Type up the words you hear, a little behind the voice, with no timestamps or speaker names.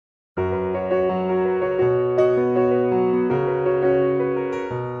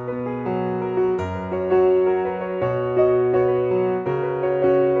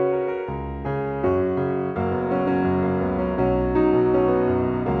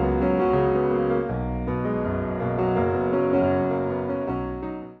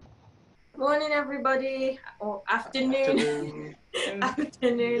everybody, or afternoon.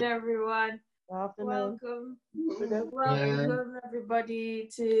 Afternoon, everyone. Afternoon. Welcome everybody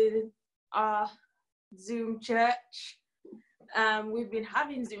to our Zoom church. We've been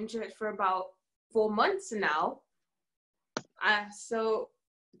having Zoom church for about 4 months now. So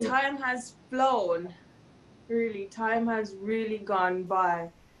time has flown. Really, time has really gone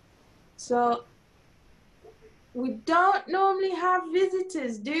by. So we don't normally have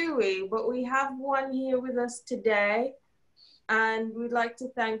visitors, do we? But we have one here with us today. And we'd like to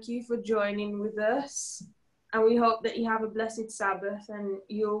thank you for joining with us. And we hope that you have a blessed Sabbath and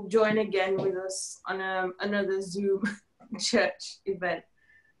you'll join again with us on another Zoom church event.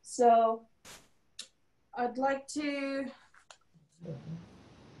 So I'd like to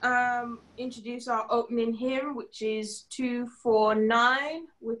introduce our opening hymn, which is 249,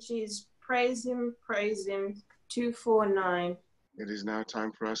 which is Praise Him, 249. It is now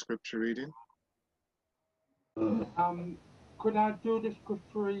time for our scripture reading. Could I do the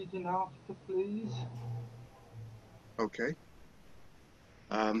scripture reading after, please? Okay.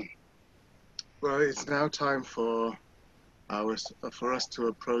 Well, it's now time for us to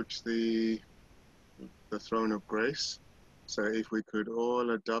approach the throne of grace. So if we could all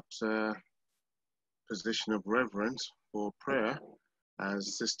adopt a position of reverence for prayer,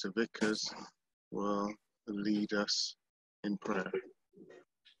 as Sister Vickers will lead us in prayer.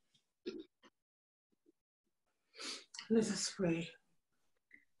 Let us pray.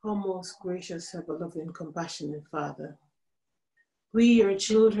 O most gracious, ever-loving, compassionate Father, we, your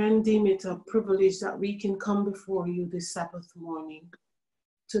children, deem it a privilege that we can come before you this Sabbath morning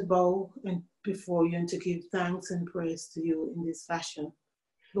to bow before you and to give thanks and praise to you in this fashion.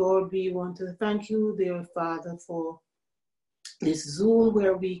 Lord, we want to thank you, dear Father, for this Zoom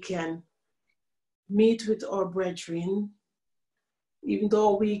where we can meet with our brethren, even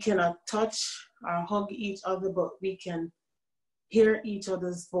though we cannot touch or hug each other, but we can hear each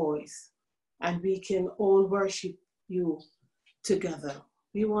other's voice and we can all worship you together.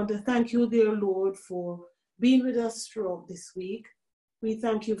 We want to thank you, dear Lord, for being with us throughout this week. We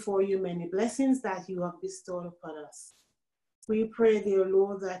thank you for your many blessings that you have bestowed upon us. We pray, dear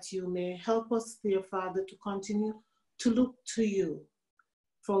Lord, that you may help us, dear Father, to continue to look to you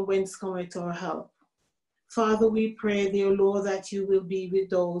from whence cometh our help. Father, we pray, dear Lord, that you will be with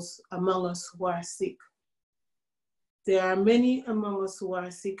those among us who are sick. There are many among us who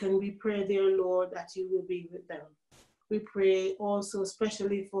are sick, and we pray, dear Lord, that you will be with them. We pray also,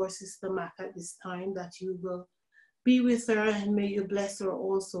 especially for Sister Mac at this time, that you will be with her and may you bless her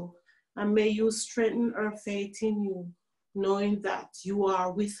also. And may you strengthen her faith in you, knowing that you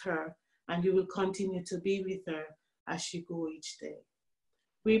are with her and you will continue to be with her as she goes each day.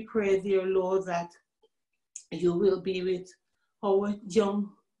 We pray, dear Lord, that you will be with our young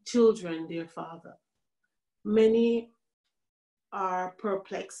children, dear Father. Many are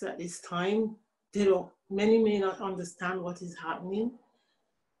perplexed at this time. Many may not understand what is happening.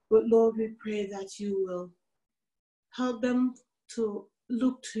 But Lord, we pray that you will help them to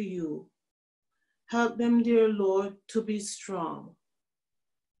look to you. Help them, dear Lord, to be strong.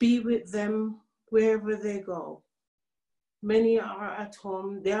 Be with them wherever they go. Many are at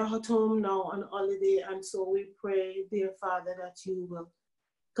home. They are at home now on holiday, and so we pray, dear Father, that you will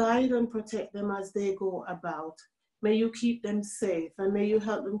guide and protect them as they go about. May you keep them safe, and may you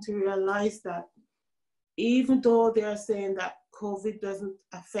help them to realize that even though they are saying that COVID doesn't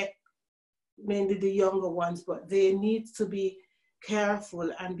affect mainly the younger ones, but they need to be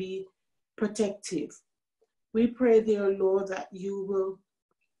careful and be protective. We pray, dear Lord, that you will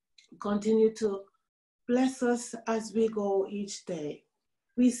continue to bless us as we go each day.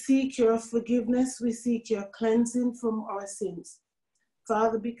 We seek your forgiveness. We seek your cleansing from our sins.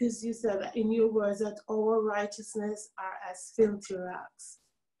 Father, because you said that in your words that our righteousness are as filthy rags.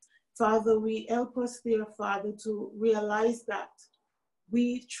 Father, we help us, dear Father, to realize that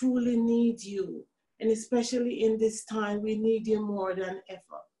we truly need you. And especially in this time, we need you more than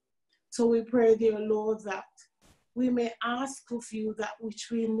ever. So we pray, dear Lord, that we may ask of you that which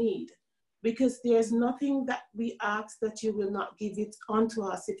we need, because there's nothing that we ask that you will not give it unto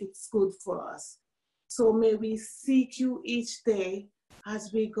us if it's good for us. So may we seek you each day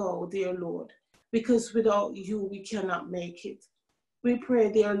as we go, dear Lord, because without you, we cannot make it. We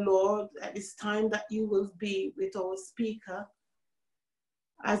pray, dear Lord, at this time that you will be with our speaker.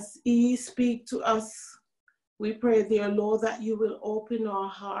 As he speaks to us, we pray, dear Lord, that you will open our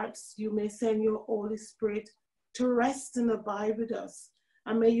hearts. You may send your Holy Spirit to rest and abide with us.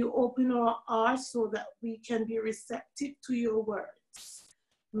 And may you open our hearts so that we can be receptive to your words.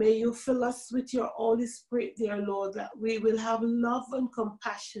 May you fill us with your Holy Spirit, dear Lord, that we will have love and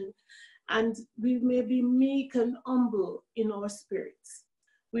compassion and we may be meek and humble in our spirits.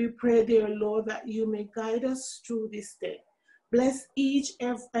 We pray, dear Lord, that you may guide us through this day. Bless each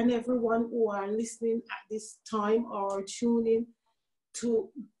and everyone who are listening at this time or tuning to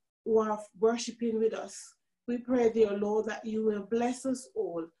who are worshiping with us. We pray, dear Lord, that you will bless us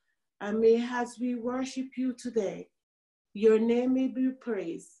all. And may, as we worship you today, your name may be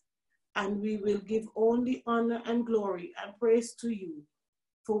praised, and we will give only honor and glory and praise to you.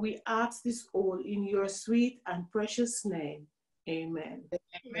 For we ask this all in your sweet and precious name. Amen.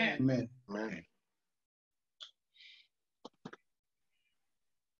 Amen. Amen. Amen.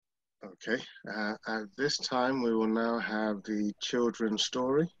 Okay, at this time we will now have the children's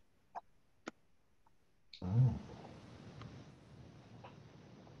story.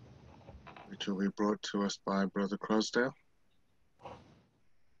 Which will be brought to us by Brother Crosdale.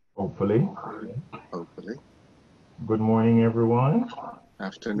 Hopefully. Hopefully. Good morning, everyone.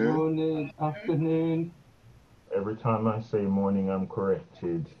 Afternoon. Morning, afternoon. Every time I say morning, I'm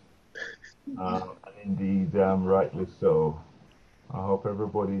corrected. And indeed, rightly so. I hope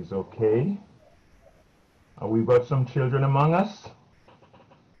everybody's okay. We've got some children among us.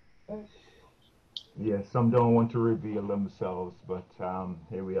 Yes, some don't want to reveal themselves, but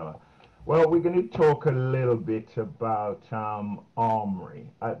here we are. Well, we're going to talk a little bit about armory.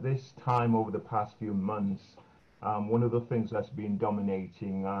 At this time, over the past few months, one of the things that's been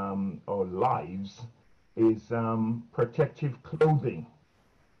dominating our lives is protective clothing,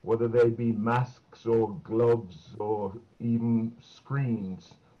 whether they be masks or gloves or even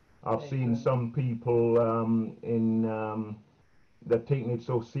screens. I've seen some people they're taking it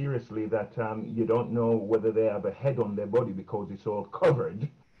so seriously that you don't know whether they have a head on their body because it's all covered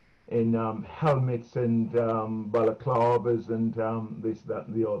in helmets and balaclavas and this, that,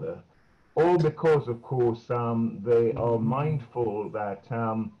 and the other. All because, of course, they are mindful that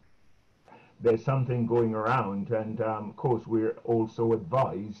there's something going around, and of course, we're also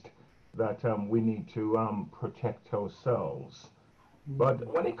advised that we need to protect ourselves. But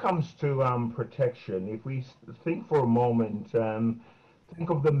when it comes to protection, if we think for a moment, think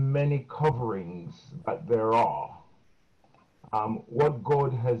of the many coverings that there are. What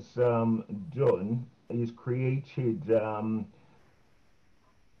God has done is created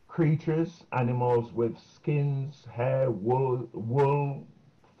creatures, animals with skins, hair, wool,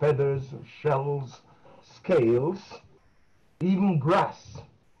 feathers, shells, scales, even grass,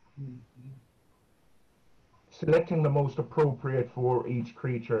 selecting the most appropriate for each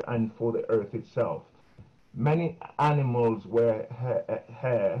creature and for the earth itself. Many animals wear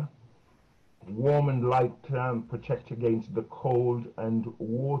hair, warm and light, protect against the cold and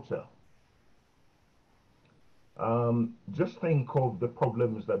water. Just think of the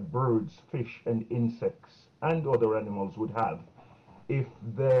problems that birds, fish, and insects and other animals would have if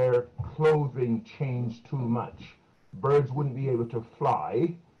their clothing changed too much. Birds wouldn't be able to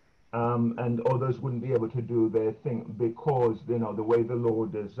fly, and others wouldn't be able to do their thing because, you know, the way the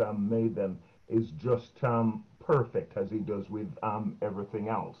Lord has made them is just perfect, as he does with everything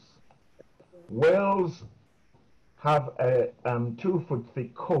else. Whales have a 2-foot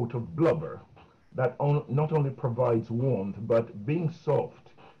thick coat of blubber that not only provides warmth, but being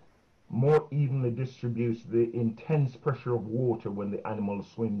soft, more evenly distributes the intense pressure of water when the animal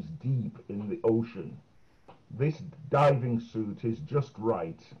swims deep in the ocean. This diving suit is just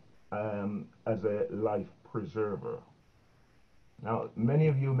right as a life preserver. Now, many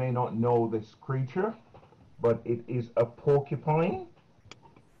of you may not know this creature, but it is a porcupine.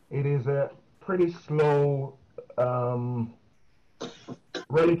 It is a pretty slow,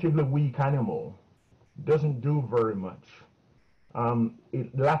 relatively weak animal. Doesn't do very much.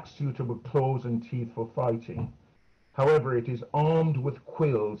 It lacks suitable claws and teeth for fighting. However, it is armed with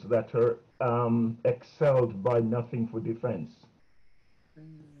quills that are excelled by nothing for defense.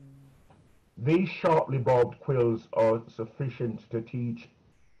 These sharply barbed quills are sufficient to teach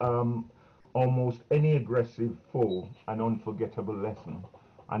almost any aggressive foe an unforgettable lesson.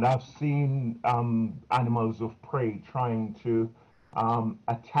 And I've seen animals of prey trying to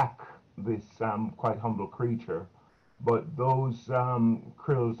attack this quite humble creature, but those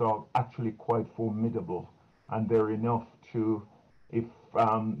quills are actually quite formidable, and they're enough to, if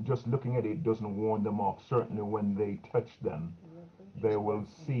just looking at it doesn't warn them off, certainly when they touch them, they will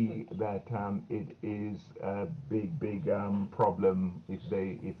see that it is a big problem if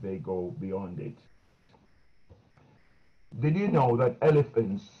they go beyond it. Did you know that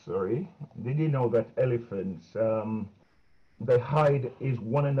elephants, the hide is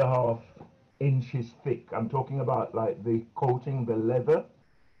 1.5 inches thick? I'm talking about like the coating, the leather.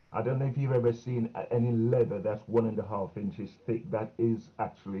 I don't know if you've ever seen any leather that's 1.5 inches thick. That is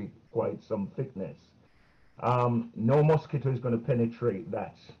actually quite some thickness. No mosquito is going to penetrate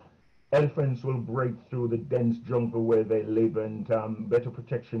that. Elephants will break through the dense jungle where they live, and better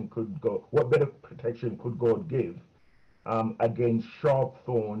protection could go. What better protection could God give against sharp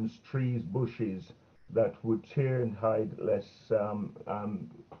thorns, trees, bushes that would tear and hide less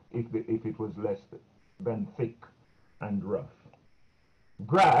if it was less than thick and rough.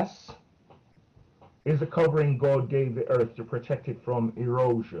 Grass is a covering God gave the earth to protect it from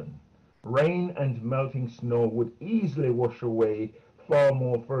erosion. Rain and melting snow would easily wash away far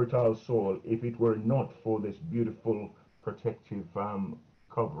more fertile soil if it were not for this beautiful protective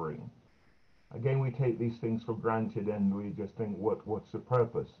covering. Again, we take these things for granted and we just think, what's the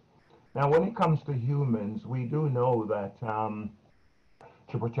purpose? Now, when it comes to humans, we do know that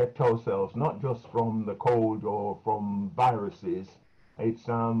to protect ourselves, not just from the cold or from viruses, it's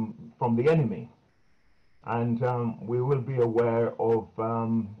from the enemy. And we will be aware of,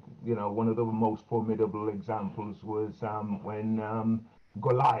 you know, one of the most formidable examples was when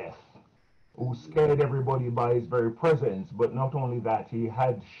Goliath, who scared everybody by his very presence, but not only that, he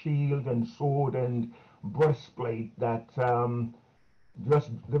had shield and sword and breastplate that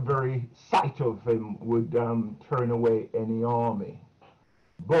just the very sight of him would turn away any army.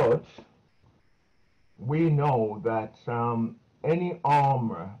 But we know that any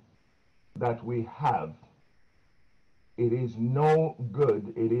armor that we have, it is no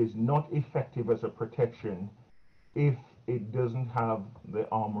good, it is not effective as a protection if it doesn't have the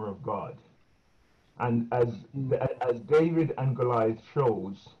armor of God. And as David and Goliath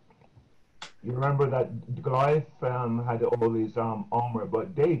shows, you remember that Goliath had all his armor, but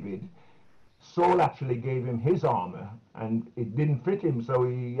Saul actually gave him his armor, and it didn't fit him, so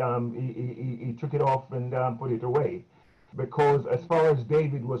he took it off and put it away. Because as far as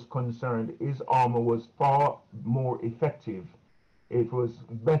David was concerned, his armor was far more effective. It was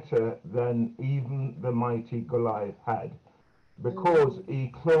better than even the mighty Goliath had, because he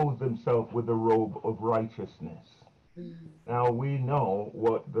clothed himself with the robe of righteousness. Now we know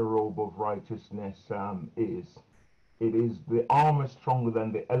what the robe of righteousness is. It is the armor stronger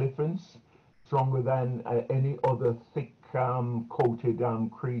than the elephants, stronger than any other thick coated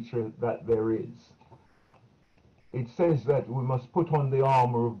creature that there is. It says that we must put on the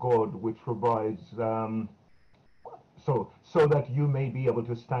armor of God, which provides so that you may be able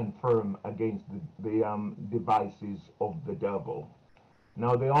to stand firm against the devices of the devil.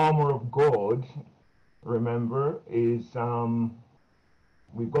 Now the armor of God, remember, is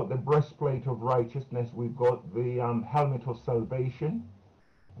we've got the breastplate of righteousness, we've got the helmet of salvation,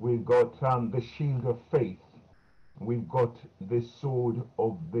 we've got the shield of faith, we've got the sword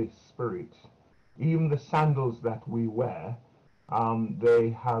of the Spirit. Even the sandals that we wear, they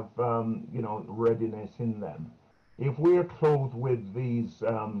have you know, readiness in them. If we are clothed with these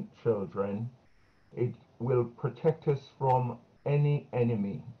children, it will protect us from any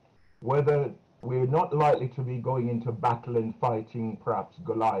enemy. Whether we're not likely to be going into battle and fighting perhaps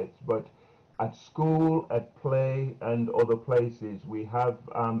Goliath, but at school, at play, and other places, we have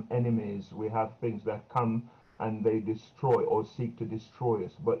enemies, we have things that come and they destroy or seek to destroy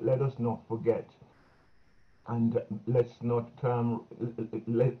us. But let us not forget, and let's not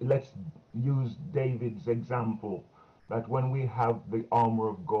let's use David's example, that when we have the armor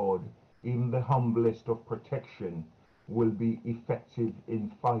of God, even the humblest of protection will be effective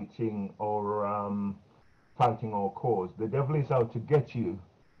in fighting our cause. The devil is out to get you.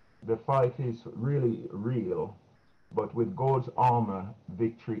 The fight is really real, but with God's armor,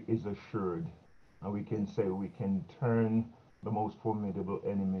 victory is assured, and we can say we can turn the most formidable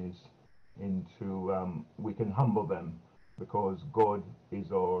enemies into, we can humble them, because God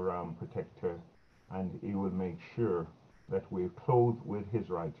is our protector, and he will make sure that we're clothed with his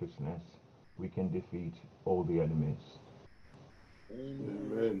righteousness. We can defeat all the enemies.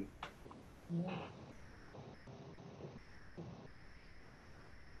 Amen.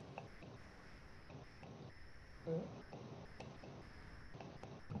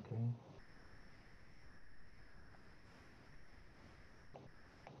 Okay.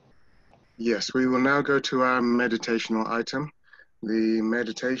 Yes, we will now go to our meditational item. The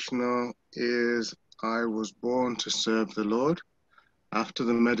meditational is, I was born to serve the Lord. After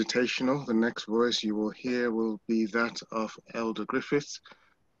the meditational, the next voice you will hear will be that of Elder Griffiths,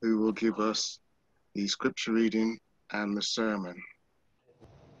 who will give us the scripture reading and the sermon.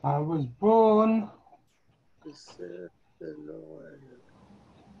 I was born. To serve the Lord.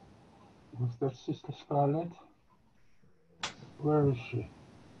 Was that Sister Scarlett? Where is she?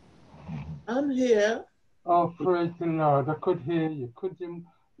 I'm here. Oh, praise the Lord. I could hear you. Could you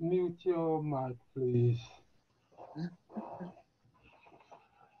mute your mic, please.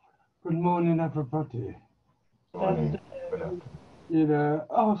 Good morning, everybody. Morning. Good afternoon. You know,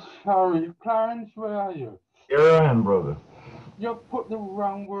 oh, sorry, Clarence, where are you? Here I am, brother. You put the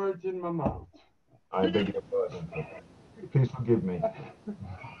wrong words in my mouth. I beg your pardon. Please forgive me.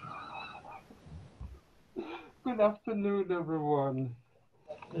 Good afternoon, everyone.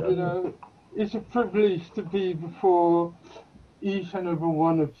 Yeah. You know, it's a privilege to be before each and every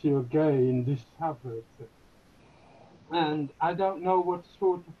one of you again this Sabbath. And I don't know what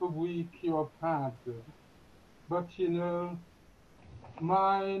sort of a week you have had, but you know,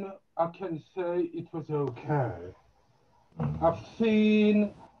 mine, I can say it was okay. I've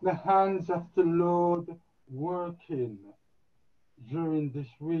seen the hands of the Lord working during this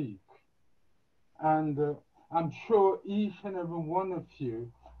week. And I'm sure each and every one of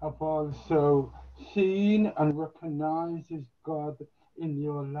you have also seen and recognized God in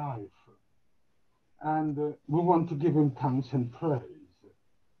your life. And we want to give him thanks and praise.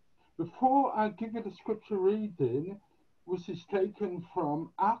 Before I give you the scripture reading, which is taken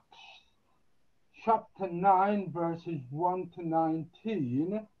from Acts chapter 9, verses 1 to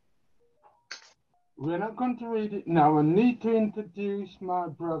 19, we're not going to read it now. I need to introduce my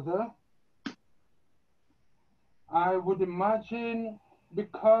brother. I would imagine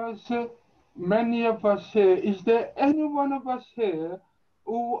because many of us here, is there any one of us here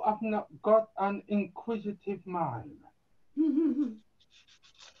who have not got an inquisitive mind?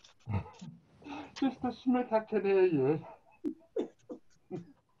 Sister Smith, I can hear you.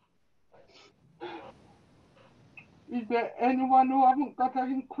 Is there anyone who haven't got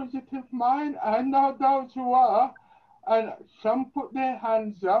an inquisitive mind? I know those who are, and some put their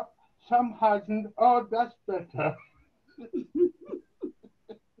hands up, some hasn't. Oh, that's better.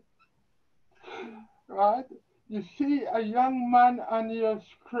 Right? You see a young man on your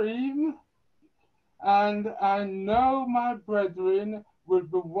screen, and I know my brethren will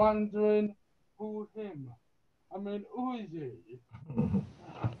be wondering who him. I mean, who is he?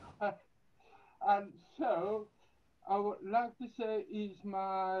 And so, I would like to say he's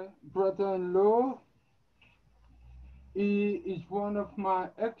my brother-in-law. He is one of my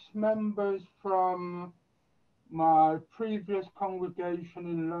ex-members from my previous congregation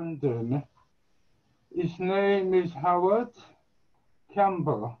in London. His name is Howard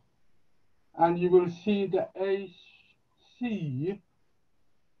Campbell. And you will see the AC,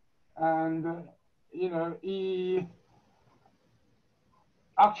 and you know, he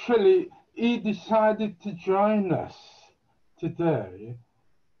decided to join us today,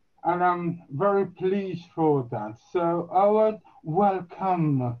 and I'm very pleased for that. So Howard,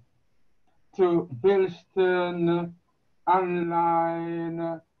 welcome to Bilston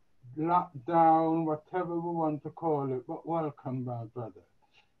online lockdown, whatever we want to call it, but welcome, my brother.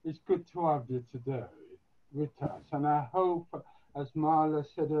 It's good to have you today with us, and I hope, as Marla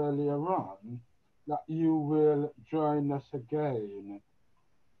said earlier on, that you will join us again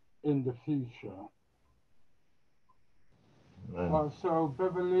in the future. So,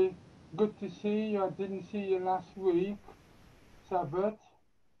 Beverly, good to see you. I didn't see you last week, Sabbath.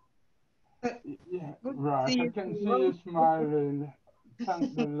 Yeah, right. I can see you smiling.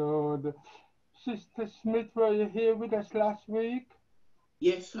 Thank the Lord. Sister Smith, were you here with us last week?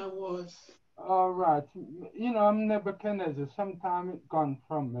 Yes, I was. All right. You know, I'm Nebuchadnezzar. Sometimes it's gone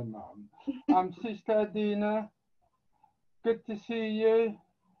from me, Mom. Sister Dina, good to see you.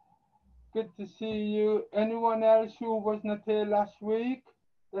 Good to see you. Anyone else who was not here last week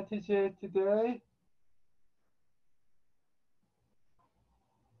that is here today?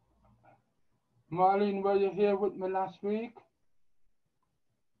 Marlene, were you here with me last week?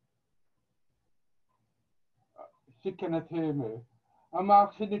 She cannot hear me. I'm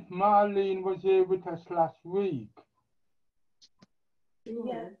asking if Marlene was here with us last week.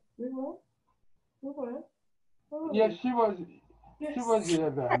 Yeah, we were. Oh. Yes, she was. Yes. She was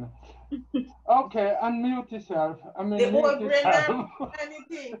here then. Okay, unmute yourself. I mean, The old mute yourself.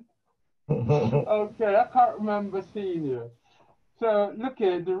 anything. Okay, I can't remember seeing you. So, look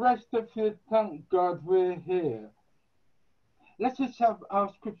here, the rest of you, thank God we're here. Let's just have our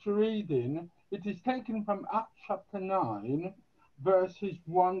scripture reading. It is taken from Acts chapter 9, verses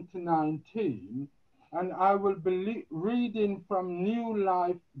 1 to 19, and I will be reading from New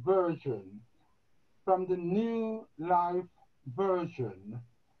Life Version. From the New Life Version.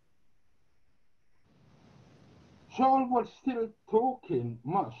 Saul was still talking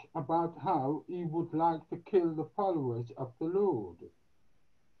much about how he would like to kill the followers of the Lord.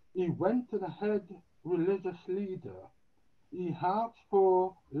 He went to the head religious leader. He asked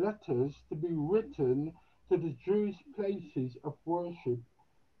for letters to be written to the Jewish places of worship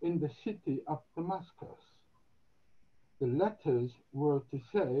in the city of Damascus. The letters were to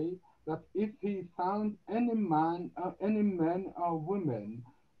say that if he found any men or women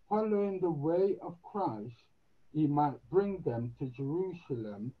following the way of Christ, he might bring them to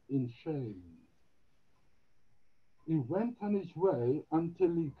Jerusalem in chains. He went on his way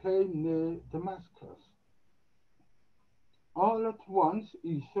until he came near Damascus. All at once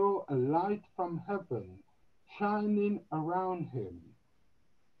he saw a light from heaven shining around him.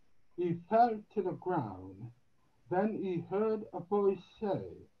 He fell to the ground. Then he heard a voice say,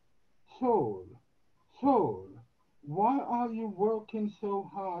 "Saul, Saul, why are you working so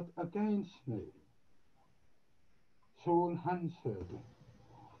hard against me?" Saul answered,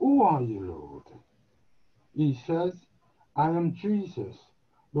 "Who are you, Lord?" He says, "I am Jesus,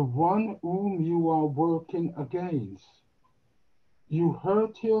 the one whom you are working against. You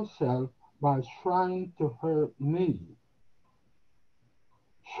hurt yourself by trying to hurt me."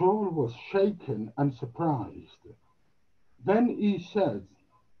 Saul was shaken and surprised. Then he said,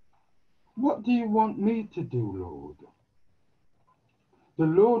 "What do you want me to do, Lord?" The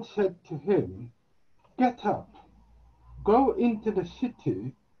Lord said to him, "Get up, go into the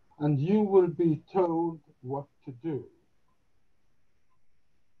city, and you will be told what to do."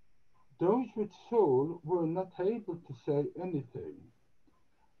 Those with Saul were not able to say anything.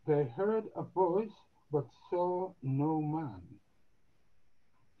 They heard a voice but saw no man.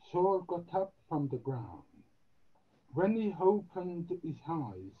 Saul got up from the ground. When he opened his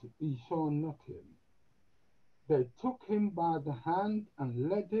eyes, he saw nothing. They took him by the hand and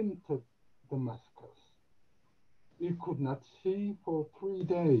led him to Damascus. He could not see for 3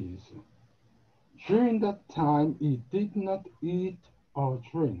 days. During that time he did not eat or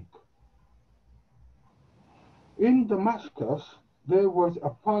drink. In Damascus there was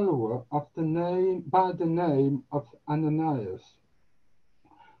a follower by the name of Ananias.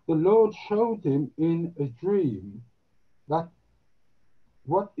 The Lord showed him in a dream that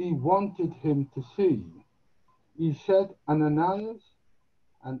what he wanted him to see. He said, "Ananias?"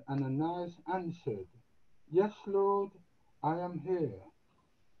 And Ananias answered, "Yes, Lord, I am here."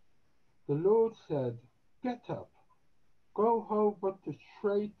 The Lord said, "Get up, go over to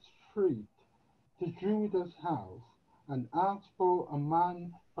Straight Street to Judah's house and ask for a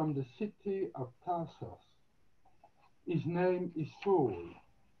man from the city of Tarsus. His name is Saul.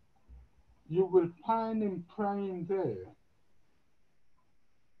 You will find him praying there."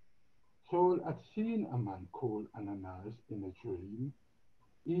 Saul had seen a man called Ananias in a dream.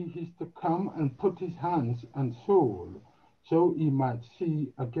 He is to come and put his hands on Saul so he might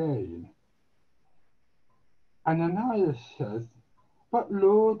see again. Ananias says, "But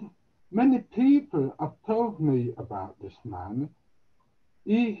Lord, many people have told me about this man.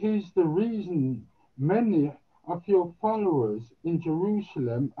 He is the reason many of your followers in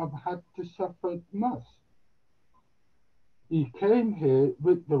Jerusalem have had to suffer much. He came here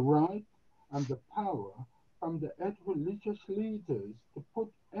with the right and the power from the head religious leaders to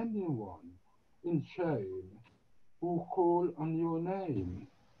put anyone in shame who call on your name."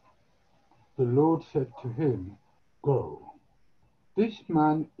 The Lord said to him, "Go. This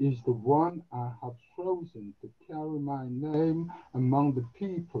man is the one I have chosen to carry my name among the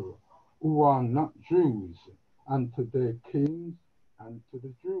people who are not Jews, and to their kings and to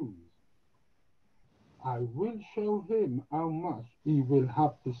the Jews. I will show him how much he will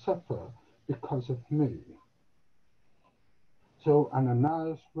have to suffer because of me." So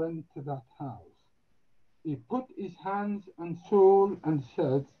Ananias went to that house. He put his hands on Saul and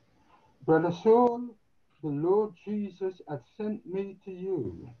said, "Brother Saul, the Lord Jesus has sent me to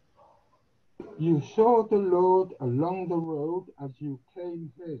you. You saw the Lord along the road as you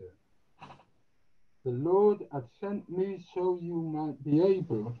came here. The Lord had sent me so you might be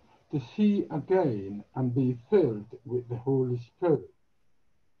able to see again and be filled with the Holy Spirit."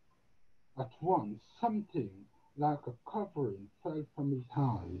 At once something like a covering fell from his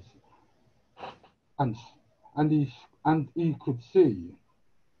eyes, and he could see.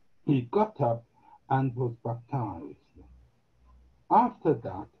 He got up and was baptized. After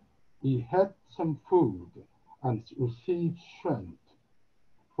that, he had some food and received strength.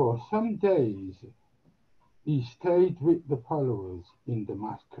 For some days, he stayed with the followers in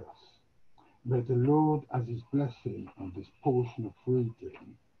Damascus. May the Lord has his blessing on this portion of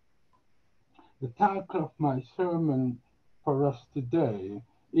reading. The title of my sermon for us today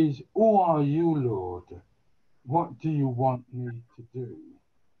is, "Who are you, Lord? What do you want me to do?"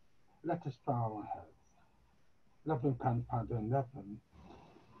 Let us bow our heads. Loving kind Father in heaven,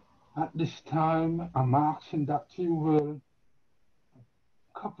 at this time I'm asking that you will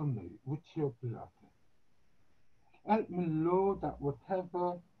cover me with your blood. Help me, Lord, that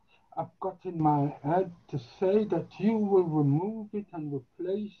whatever I've got in my head to say that you will remove it and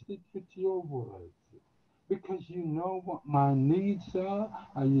replace it with your words. Because you know what my needs are,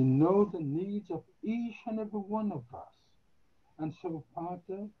 and you know the needs of each and every one of us. And so,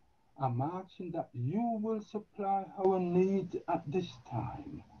 Father, I'm asking that you will supply our needs at this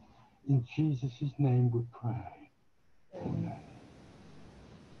time. In Jesus' name we pray. Amen.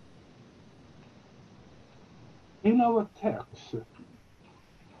 In our text,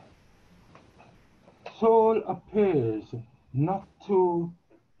 Saul appears not to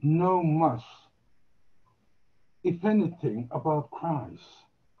know much, if anything, about Christ.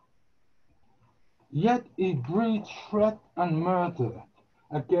 Yet he breathed threat and murder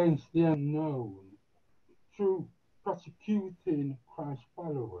against the unknown through persecuting Christ's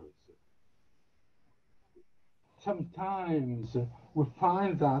followers. Sometimes we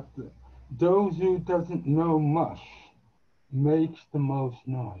find that those who doesn't know much makes the most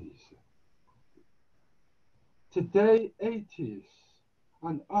noise. Today, atheists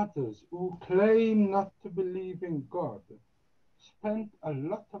and others who claim not to believe in God spend a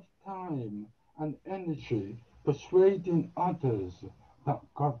lot of time and energy persuading others that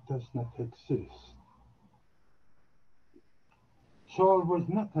God does not exist. Saul was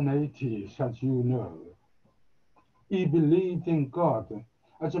not an atheist, as you know. He believed in God.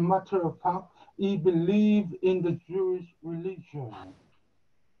 As a matter of fact, he believed in the Jewish religion.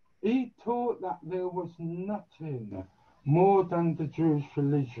 He thought that there was nothing more than the Jewish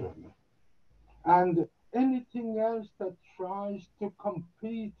religion. And anything else that tries to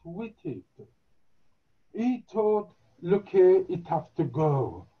compete with it, he thought, look here, it has to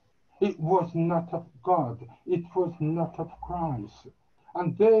go. It was not of God. It was not of Christ.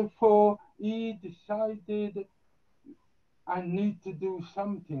 And therefore, he decided, I need to do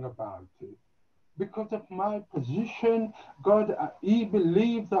something about it. Because of my position, he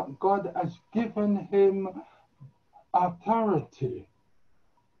believed that God has given him authority.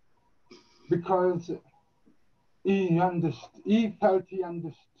 Because he felt he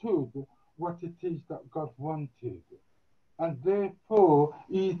understood what it is that God wanted. And therefore,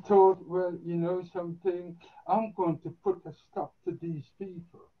 he thought, well, you know something, I'm going to put a stop to these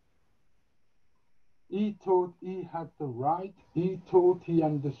people. He thought he had the right, he thought he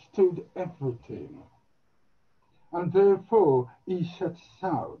understood everything. And therefore, he sets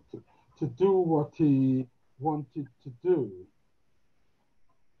out to do what he wanted to do.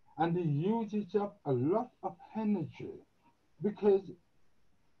 And he uses up a lot of energy because,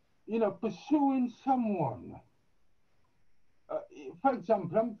 you know, pursuing someone, for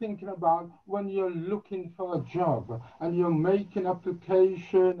example, I'm thinking about when you're looking for a job and you're making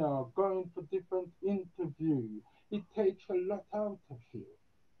application or going for different interviews, it takes a lot out of you.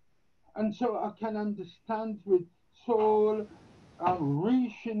 And so I can understand with Saul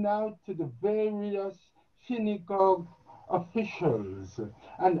reaching out to the various synagogue officials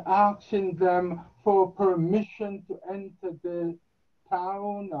and asking them for permission to enter the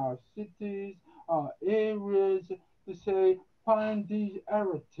town or cities or areas to say, find these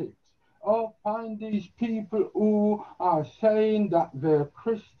heretics or find these people who are saying that they're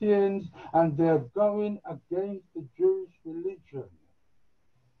Christians and they're going against the Jewish religion.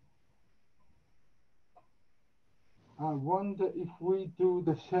 I wonder if we do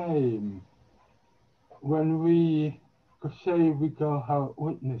the same when we say we go out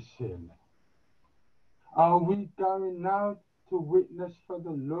witnessing. Are we going out to witness for the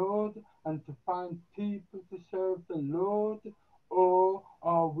Lord and to find people to serve the Lord? Or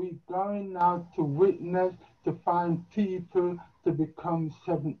are we going out to witness to find people to become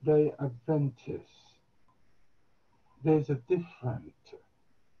Seventh-day Adventists? There's a difference.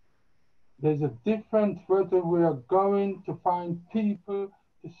 There's a difference whether we are going to find people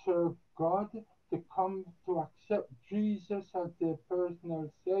to serve God, to come to accept Jesus as their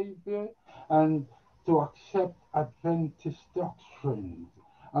personal Savior, and to accept Adventist doctrines.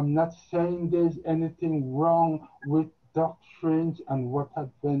 I'm not saying there's anything wrong with doctrines and what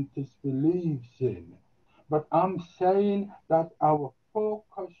Adventist believes in, but I'm saying that our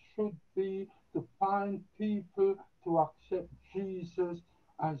focus should be to find people to accept Jesus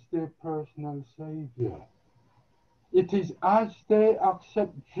as their personal Savior. It is as they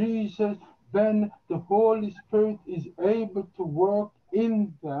accept Jesus, then the Holy Spirit is able to work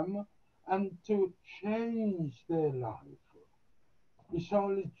in them and to change their life. It's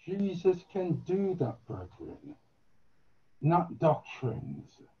only Jesus can do that, brethren, not doctrines.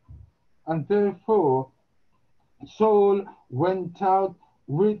 And therefore, Saul went out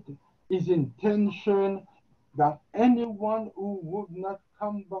with his intention that anyone who would not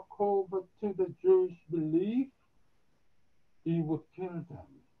come back over to the Jewish belief, he would kill them.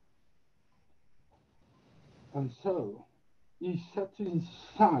 And so he set his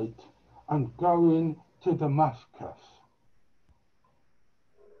sight on going to Damascus.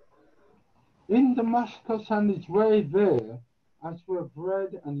 In Damascus on his way there, as we've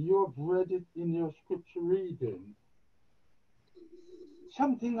read and you've read it in your scripture reading,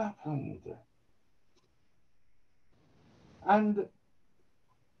 something happened. And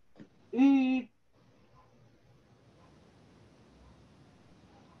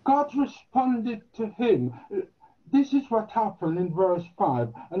God responded to him. This is what happened in verse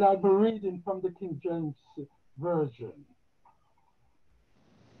 5, and I'll be reading from the King James Version.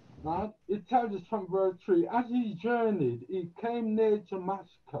 Right? It tells us from verse 3, as he journeyed, he came near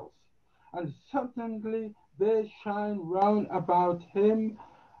Damascus, and suddenly there shined round about him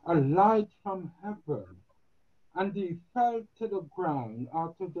a light from heaven, and he fell to the ground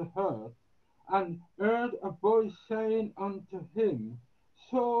out of the earth, and heard a voice saying unto him,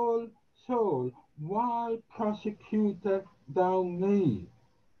 Saul, Saul, why persecutest thou me?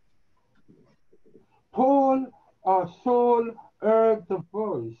 Saul heard the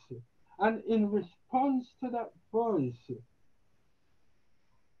voice, and in response to that voice,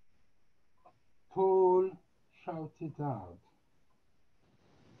 Paul shouted out,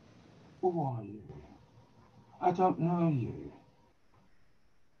 Who are you? I don't know you.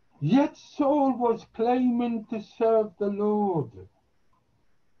 Yet Saul was claiming to serve the Lord.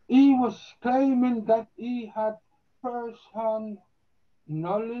 He was claiming that he had first-hand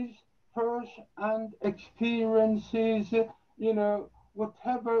knowledge, first-hand experiences,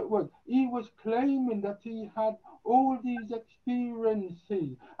 whatever it was. He was claiming that he had all these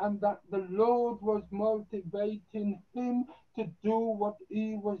experiences and that the Lord was motivating him to do what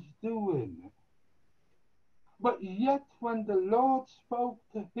he was doing. But yet when the Lord spoke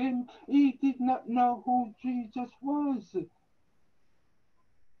to him, he did not know who Jesus was.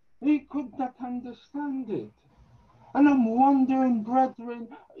 He could not understand it. And I'm wondering, brethren,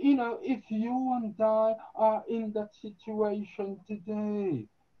 if you and I are in that situation today.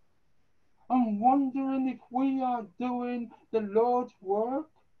 I'm wondering if we are doing the Lord's work,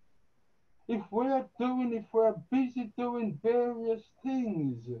 if we're busy doing various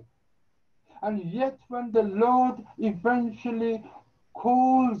things. And yet when the Lord eventually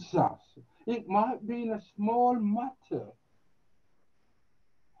calls us, it might be in a small matter.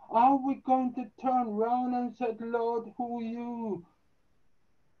 Are we going to turn around and say, Lord, who are you?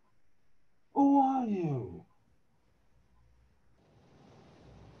 Who are you?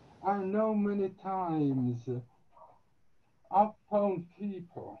 I know many times I've found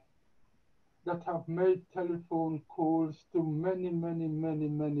people that have made telephone calls to many, many, many,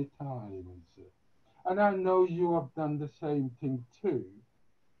 many times. And I know you have done the same thing too.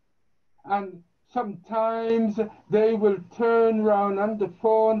 And sometimes they will turn around on the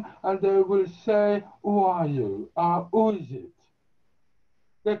phone and they will say, Who are you? Who is it?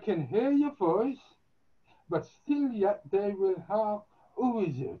 They can hear your voice, but still yet they will have, Who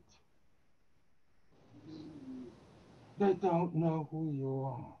is it? They don't know who you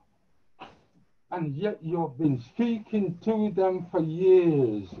are. And yet you've been speaking to them for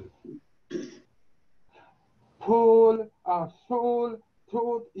years. Saul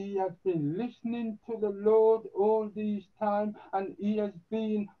thought he had been listening to the Lord all this time and he has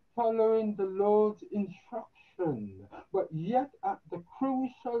been following the Lord's instruction. But yet at the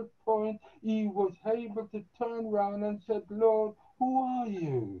crucial point, he was able to turn around and said, Lord, who are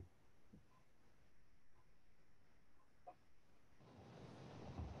you?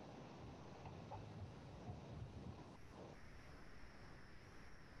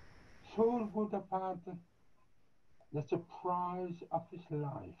 Saul would have had the surprise of his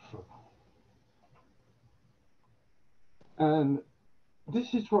life. And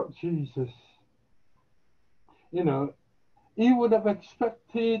this is what Jesus, he would have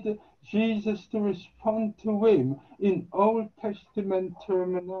expected Jesus to respond to him in Old Testament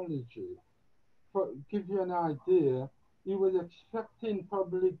terminology. To give you an idea, he was expecting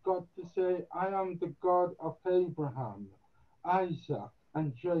probably God to say, I am the God of Abraham, Isaac,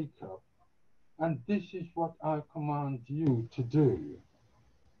 and Jacob, and this is what I command you to do.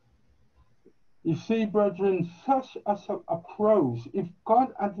 You see, brethren, such as an approach, if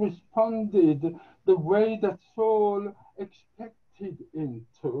God had responded the way that Saul expected him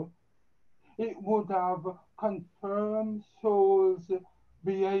to, it would have confirmed Saul's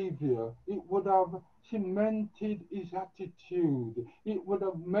behavior. It would have cemented his attitude. It would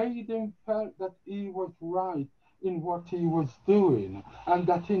have made him feel that he was right in what he was doing and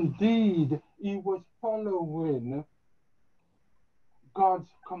that indeed he was following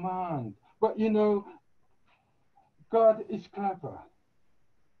God's command. But God is clever.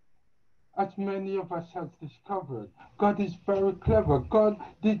 as many of us have discovered, God is very clever. God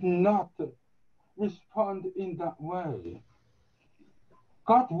did not respond in that way.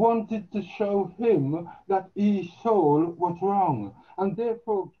 God wanted to show him that his soul was wrong, and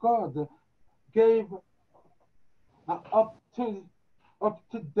therefore God gave an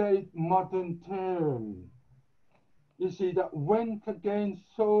up-to-date modern term, you see, that went against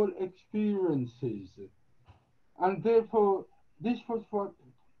soul experiences. And therefore, this was what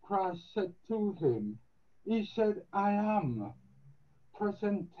Christ said to him. He said, I am,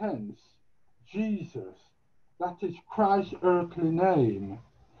 present tense, Jesus. That is Christ's earthly name.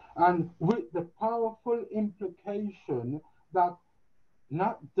 And with the powerful implication that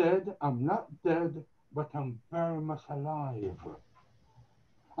not dead, I'm not dead, but I'm very much alive.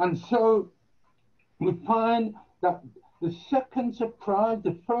 And so we find that the second surprise,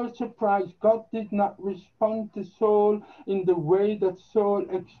 the first surprise, God did not respond to Saul in the way that Saul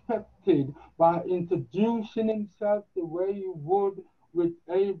expected by introducing himself the way he would with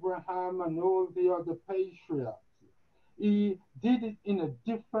Abraham and all the other patriarchs. He did it in a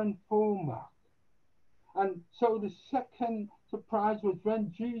different format. And so the second surprise was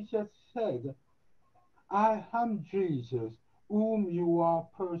when Jesus said, I am Jesus, whom you are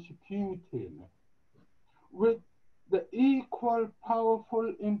persecuting, with the equal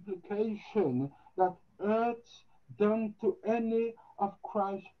powerful implication that hurts done to any of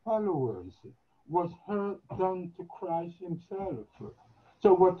Christ's followers was hurt done to Christ himself.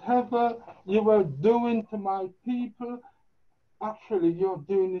 So whatever you are doing to my people, actually you're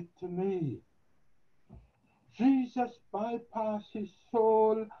doing it to me. Jesus bypassed his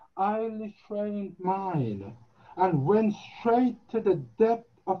soul, highly trained mind and went straight to the depth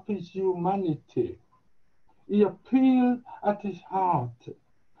of his humanity. He appealed at his heart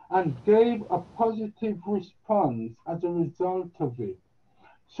and gave a positive response as a result of it.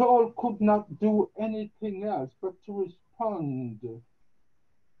 Saul could not do anything else but to respond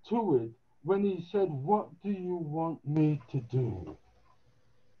to it when he said, what do you want me to do?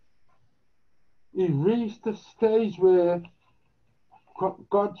 He reached a stage where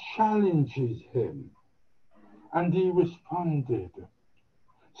God challenges him, and he responded.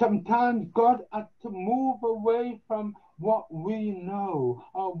 Sometimes God had to move away from what we know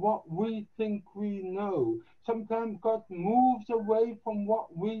or what we think we know. Sometimes God moves away from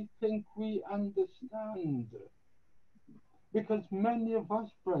what we think we understand. Because many of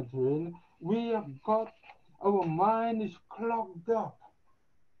us, brethren, we have got, our mind is clogged up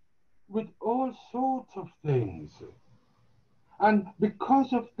with all sorts of things. And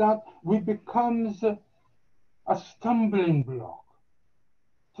because of that, we becomes a stumbling block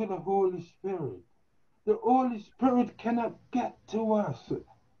to the Holy Spirit. The Holy Spirit cannot get to us.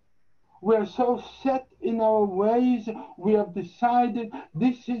 We are so set in our ways, we have decided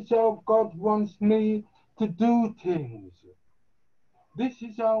this is how God wants me to do things. This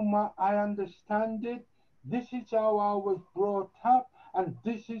is how I understand it. This is how I was brought up. And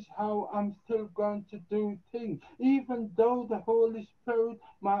this is how I'm still going to do things. Even though the Holy Spirit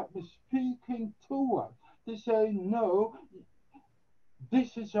might be speaking to us to say, no,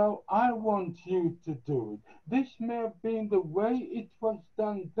 this is how I want you to do it. This may have been the way it was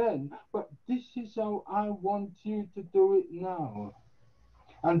done then, but this is how I want you to do it now.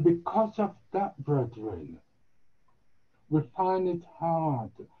 And because of that, brethren, we find it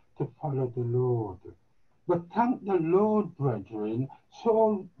hard to follow the Lord. But thank the Lord, brethren,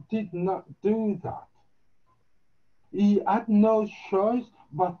 Saul did not do that. He had no choice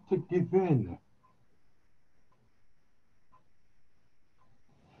but to give in.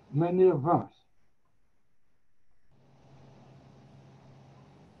 Many of us,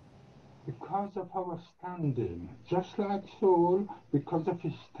 because of our standing, just like Saul, because of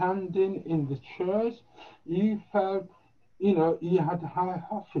his standing in the church, he felt, he had high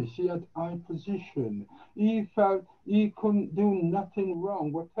office, he had high position. He felt he couldn't do nothing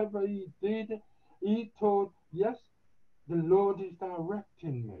wrong. Whatever he did, he thought, yes, the Lord is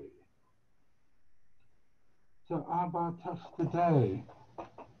directing me. So how about us today?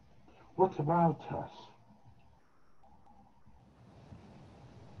 What about us?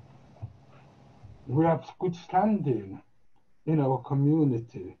 We have good standing in our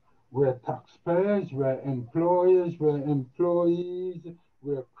community. We're taxpayers, we're employers, we're employees,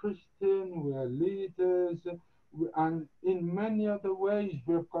 we're Christian, we're leaders, and in many other ways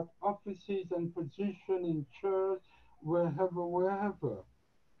we've got offices and position in church, wherever.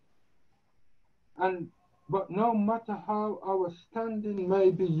 But no matter how our standing may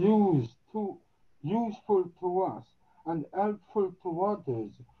be useful to us and helpful to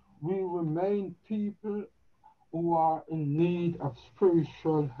others, we remain people who are in need of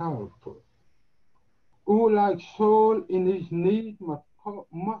spiritual help. who like Saul in his need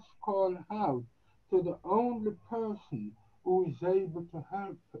must call out to the only person who is able to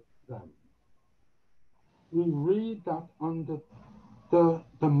help them. We read that on the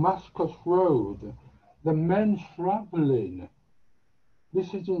Damascus Road, the men traveling.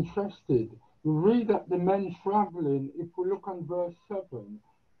 This is interesting. We read that the men traveling, if we look on verse 7,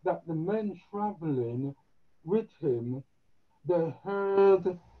 that the men traveling with him, they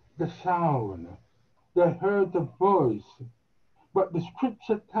heard the sound, they heard the voice. But the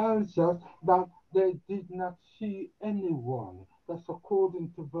scripture tells us that they did not see anyone. That's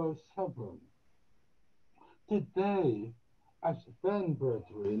according to verse 7. Today, as then,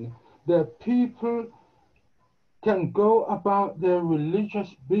 brethren, the people can go about their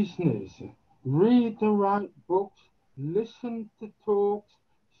religious business, read the right books, listen to talks,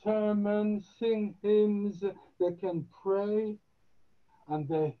 sermons, sing hymns, they can pray, and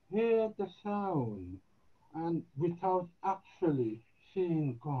they hear the sound, and without actually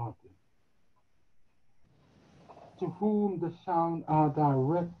seeing God, to whom the sound are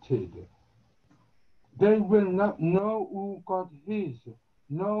directed. They will not know who God is,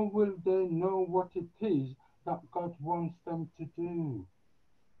 nor will they know what it is that God wants them to do.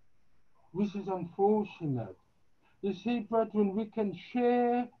 This is unfortunate. You see, brethren, we can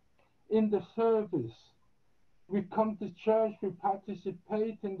share in the service. We come to church, we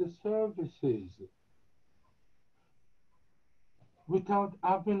participate in the services without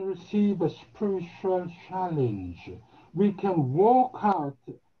having received a spiritual challenge. We can walk out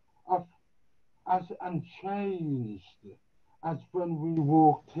as unchanged as when we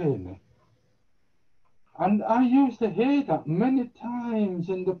walked in. And I used to hear that many times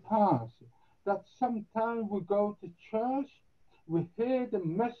in the past, that sometimes we go to church, we hear the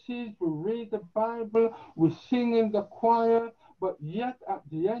message, we read the Bible, we sing in the choir, but yet at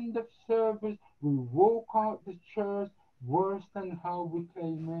the end of service, we walk out the church worse than how we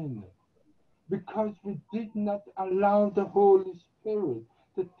came in. Because we did not allow the Holy Spirit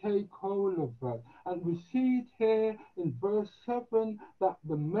to take hold of us. And we see it here in verse 7 that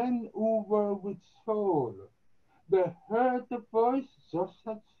the men who were with Saul, they heard the voice just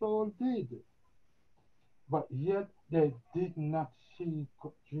as Saul did, but yet they did not see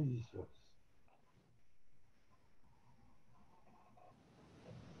Jesus.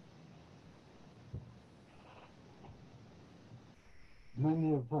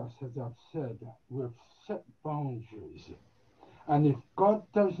 Many of us, as I've said, we've set boundaries. And if God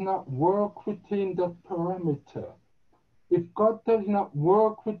does not work within the perimeter, if God does not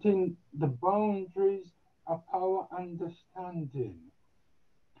work within the boundaries of our understanding,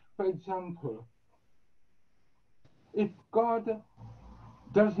 for example, if God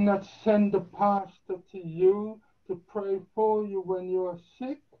does not send a pastor to you to pray for you when you are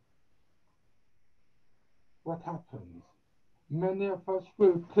sick, what happens? Many of us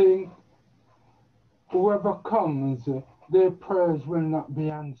will think whoever comes, their prayers will not be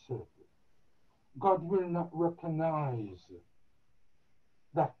answered. God will not recognize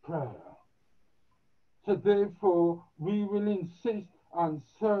that prayer. So therefore, we will insist on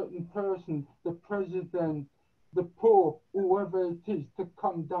certain persons, the president, the pope, whoever it is, to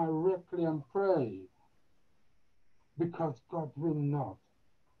come directly and pray, because God will not.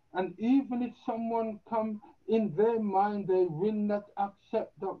 And even if someone comes, in their mind, they will not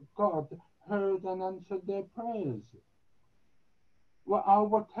accept that God heard and answered their prayers. Well, or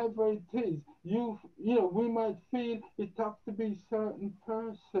whatever it is, you know, we might feel it has to be certain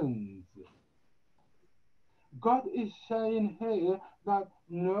persons. God is saying here that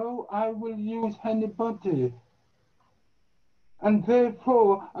no, I will use anybody. And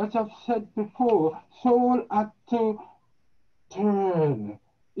therefore, as I've said before, Saul had to turn.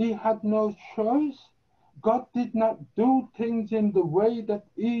 He had no choice. God did not do things in the way that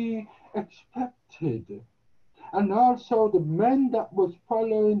he expected. And also the men that was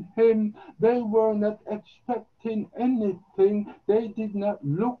following him, they were not expecting anything. They did not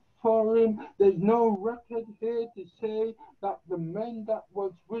look for him. There's no record here to say that the men that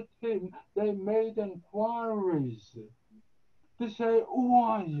was with him, they made inquiries to say, who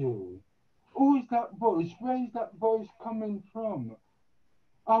are you? Who is that voice? Where is that voice coming from?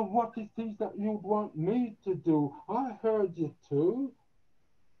 Or what it is that you want me to do? I heard you too.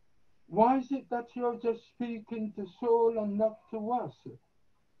 Why is it that you're just speaking to Saul and not to us?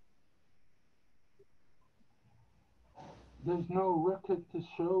 There's no record to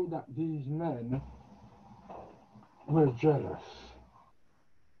show that these men were jealous.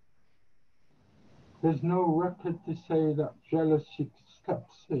 There's no record to say that jealousy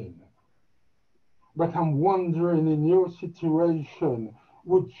steps in. But I'm wondering, in your situation,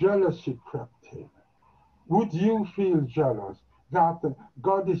 would jealousy crept in? Would you feel jealous that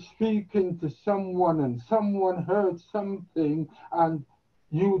God is speaking to someone and someone heard something and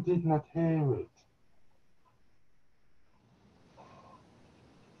you did not hear it?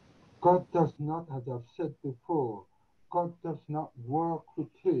 God does not, as I've said before, God does not work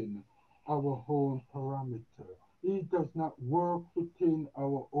within our own parameter. He does not work within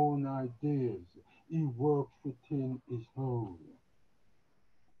our own ideas. He works within his own.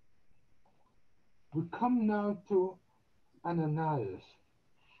 We come now to Ananias.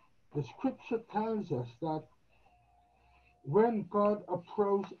 The scripture tells us that when God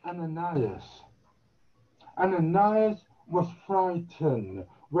approached Ananias, Ananias was frightened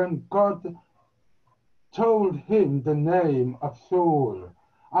when God told him the name of Saul.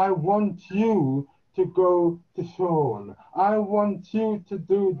 I want you to go to Saul. I want you to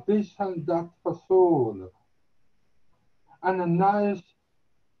do this and that for Saul. Ananias,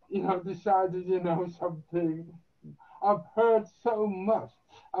 decided, something. I've heard so much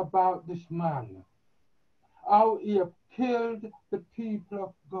about this man, how he have killed the people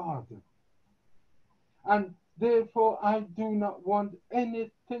of God. And therefore I do not want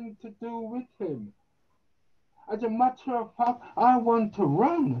anything to do with him. As a matter of fact, I want to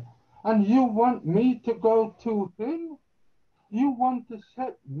run, and you want me to go to him? You want to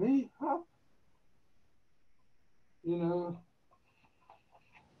set me up?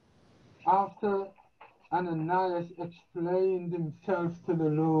 After Ananias explained himself to the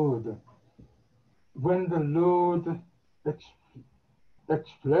Lord, when the Lord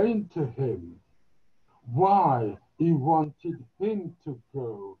explained to him why he wanted him to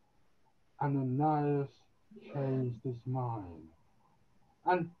go, Ananias changed his mind.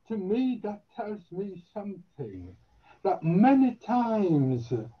 And to me, that tells me something, that many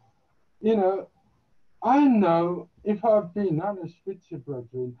times, I know, if I've been honest with you,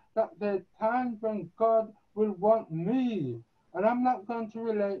 brethren, that there are times when God will want me, and I'm not going to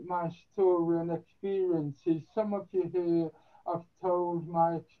relate my story and experiences. Some of you here have told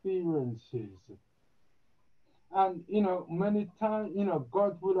my experiences. And, many times,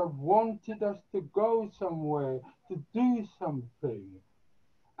 God would have wanted us to go somewhere, to do something.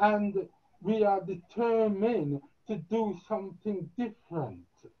 And we are determined to do something different.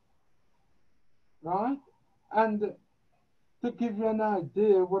 Right? And to give you an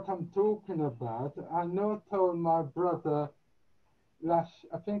idea what I'm talking about, I know I told my brother I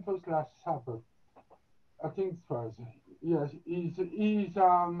think it was last Sabbath. I think it was. Yes, he's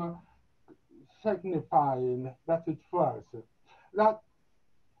signifying that it was. That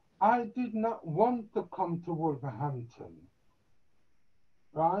I did not want to come to Wolverhampton.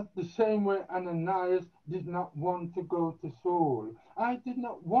 Right? The same way Ananias did not want to go to Saul. I did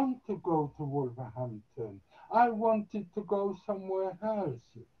not want to go to Wolverhampton. I wanted to go somewhere else.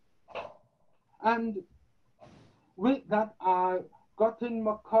 And with that, I got in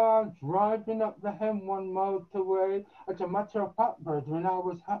my car, driving up the M1 motorway. As a matter of fact, brethren, I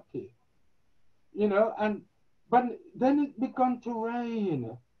was happy. But then it began to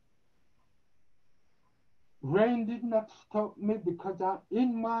rain. Rain did not stop me because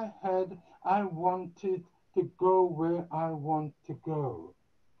in my head, I wanted to go where I want to go.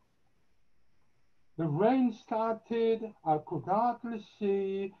 The rain started, I could hardly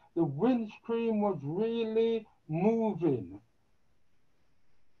see, the windscreen was really moving.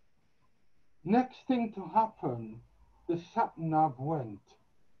 Next thing to happen, the sat-nav went.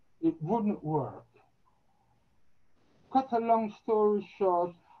 It wouldn't work. Cut a long story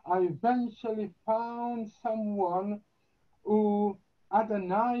short, I eventually found someone who had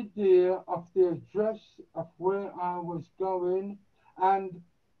an idea of the address of where I was going, and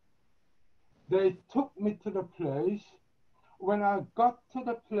they took me to the place. When I got to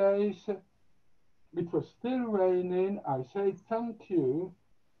the place, it was still raining. I said, thank you.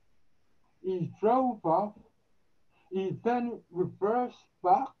 He drove off. He then reversed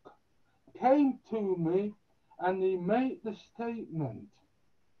back, came to me, and he made the statement.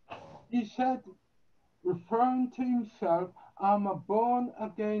 He said, referring to himself, I'm a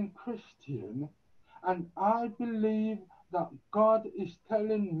born-again Christian, and I believe that God is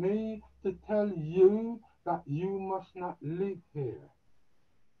telling me to tell you that you must not live here.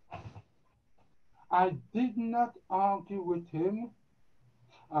 I did not argue with him.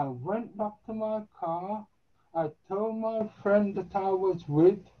 I went back to my car. I told my friend that I was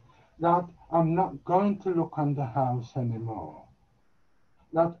with that I'm not going to look on the house anymore.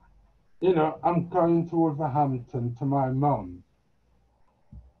 That, I'm going to Wolverhampton to my mum.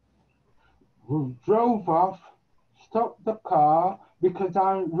 We drove off, stopped the car because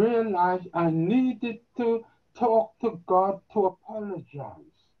I realized I needed to talk to God to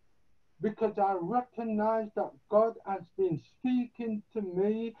apologize. because I recognize that God has been speaking to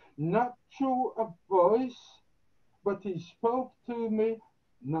me, not through a voice, but he spoke to me,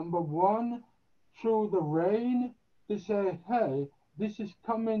 number one, through the rain, to say, hey, this is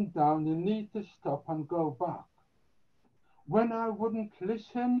coming down, you need to stop and go back. When I wouldn't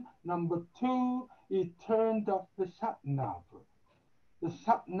listen, number two, he turned off the sat-nav. The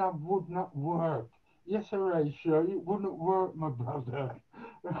sat-nav would not work. Yes, Horatio, it wouldn't work, my brother.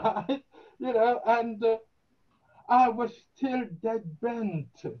 Right? You know, and I was still dead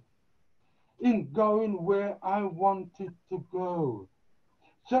bent in going where I wanted to go.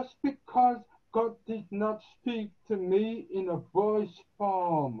 Just because God did not speak to me in a voice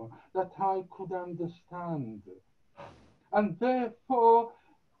form that I could understand. And therefore,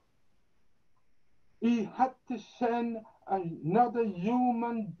 he had to send another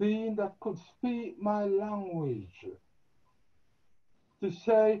human being that could speak my language to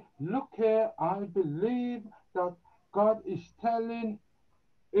say, look here, I believe that God is telling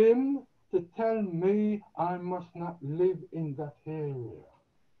him to tell me I must not live in that area.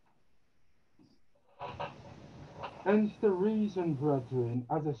 Hence the reason, brethren,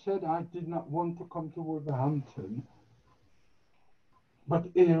 as I said, I did not want to come to Wolverhampton, but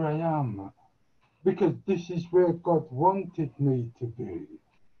here I am, because this is where God wanted me to be.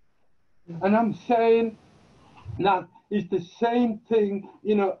 And I'm saying that it's the same thing,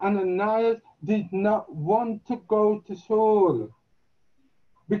 you know, Ananias did not want to go to Saul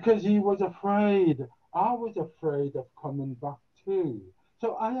because he was afraid. I was afraid of coming back too.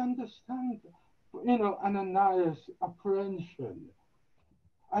 So I understand, you know, Ananias' apprehension.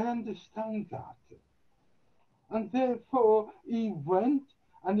 I understand that. And therefore he went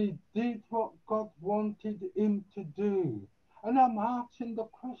and he did what God wanted him to do. And I'm asking the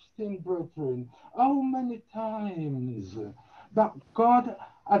question, brethren, how many times that God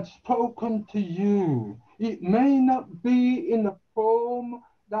had spoken to you? It may not be in a form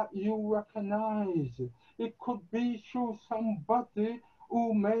that you recognize. It could be through somebody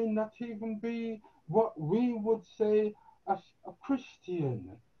who may not even be what we would say as a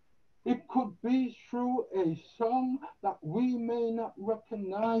Christian. It could be through a song that we may not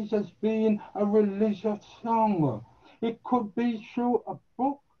recognize as being a religious song. It could be through a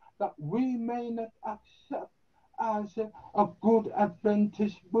book that we may not accept as a good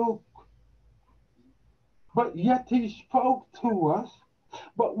Adventist book. But yet he spoke to us,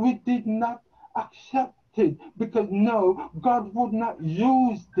 but we did not accept it because no, God would not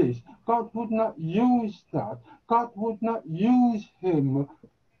use this. God would not use that. God would not use him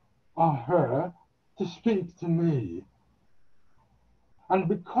or her to speak to me. And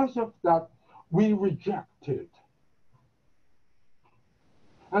because of that, we reject it.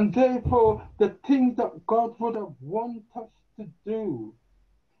 And therefore, the thing that God would have wanted us to do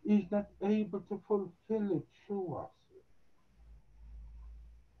is not able to fulfill it through us.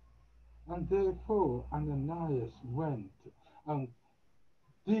 And therefore, Ananias went and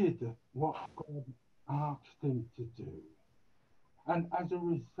did what God asked him to do. And as a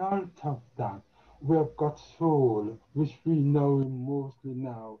result of that, we have got Saul, which we know him mostly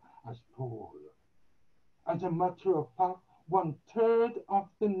now as Paul. As a matter of fact, 1/3 of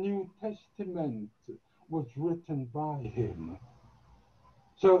the New Testament was written by him.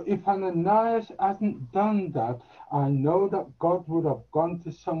 So if Ananias hadn't done that, I know that God would have gone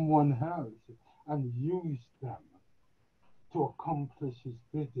to someone else and used them to accomplish his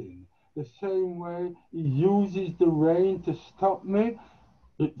bidding. The same way he uses the rain to stop me,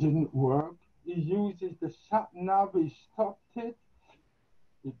 it didn't work. He uses the sat-nav, he stopped it,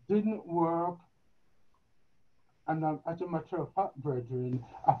 it didn't work. And as a matter of fact, brethren,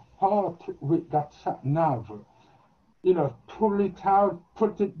 I fought with that sat-nav. You know, pull it out,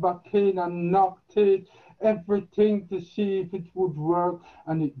 put it back in and knocked it, everything to see if it would work,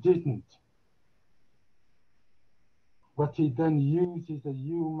 and it didn't. But he then uses a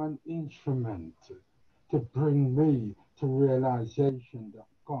human instrument to bring me to realization that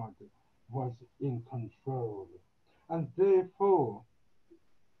God was in control. And therefore,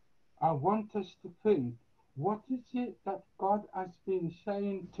 I want us to think, what is it that God has been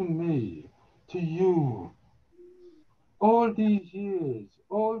saying to me, to you, all these years,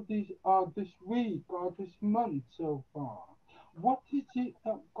 all these, this week or this month so far? What is it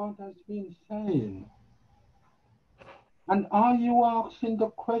that God has been saying? And are you asking the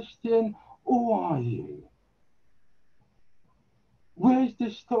question, who are you? Where's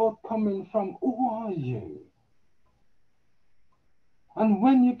this thought coming from? Who are you? And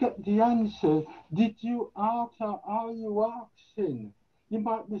when you get the answer, did you ask or are you asking, You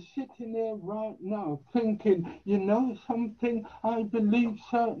might be sitting there right now thinking, you know something, I believe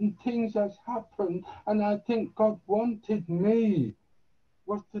certain things has happened and I think God wanted me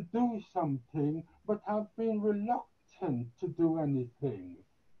was to do something, but I've been reluctant to do anything.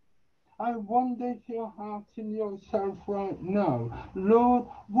 I wonder if you're asking yourself right now, Lord,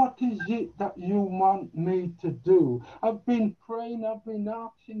 what is it that you want me to do? I've been praying, I've been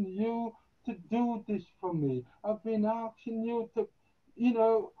asking you to do this for me. I've been asking you to,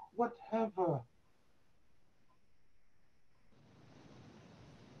 whatever.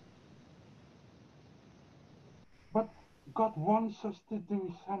 But God wants us to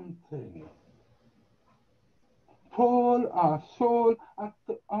do something. Saul had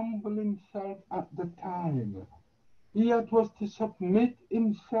to humble himself at the time. He was to submit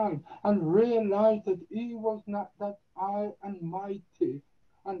himself and realize that he was not that high and mighty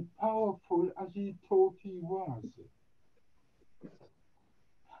and powerful as he thought he was.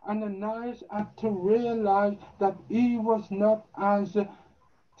 Ananias had to realize that he was not as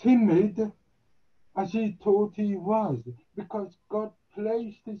timid as he thought he was, because God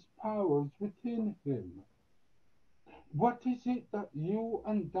placed his powers within him. What is it that you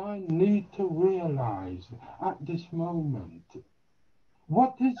and I need to realize at this moment?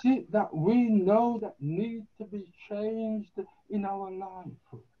 What is it that we know that needs to be changed in our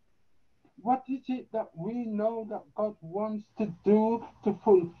life? What is it that we know that God wants to do to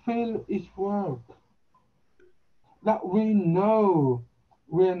fulfill his work that we know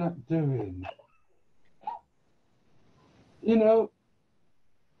we're not doing?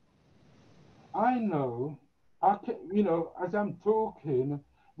 I know, as I'm talking,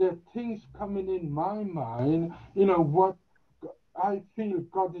 there are things coming in my mind, what I feel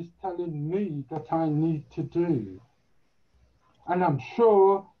God is telling me that I need to do. And I'm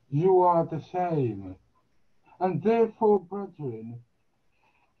sure you are the same. And therefore, brethren,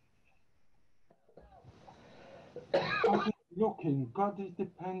 God is looking, God is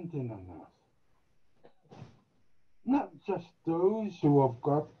depending on us. Not just those who have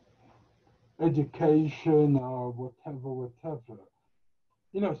got education or whatever.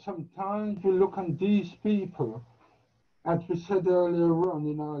 Sometimes we look on these people, as we said earlier on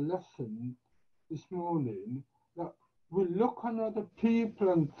in our lesson this morning, that we look on other people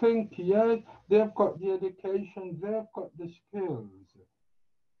and think, yes, they've got the education, they've got the skills.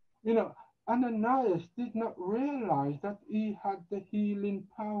 Ananias did not realize that he had the healing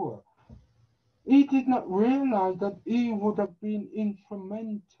power. He did not realize that he would have been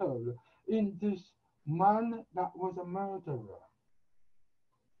instrumental in this man that was a murderer.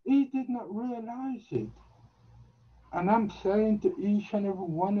 He did not realize it. And I'm saying to each and every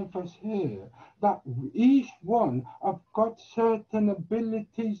one of us here that each one have got certain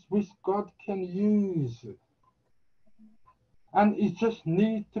abilities which God can use. And it just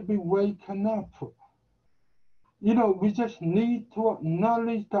needs to be waken up. We just need to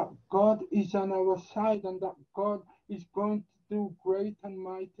acknowledge that God is on our side and that God is going to do great and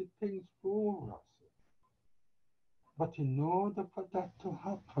mighty things for us. But in order for that to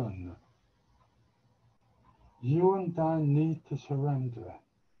happen, you and I need to surrender.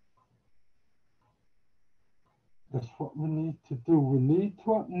 That's what we need to do. We need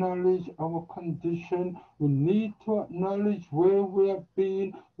to acknowledge our condition. We need to acknowledge where we have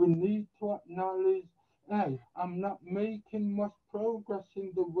been. We need to acknowledge, hey, I'm not making much progress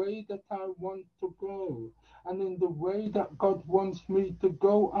in the way that I want to go. And in the way that God wants me to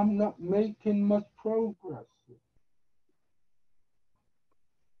go, I'm not making much progress.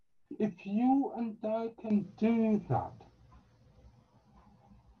 If you and I can do that,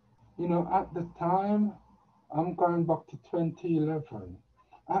 at the time, I'm going back to 2011.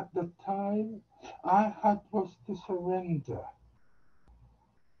 At the time, I had was to surrender.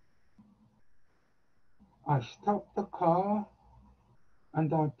 I stopped the car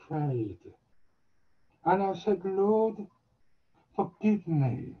and I prayed. And I said, Lord, forgive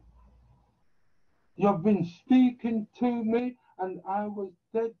me. You've been speaking to me and I was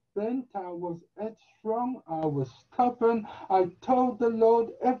dead bent, I was headstrong, I was stubborn. I told the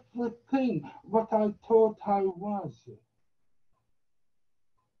Lord everything what I thought I was.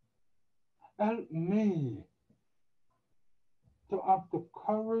 Help me to have the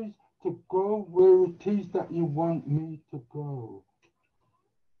courage to go where it is that you want me to go.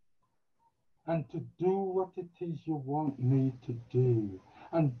 And to do what it is you want me to do.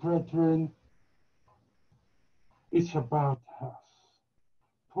 And brethren, it's about us.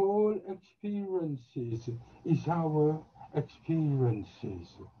 Paul experiences is our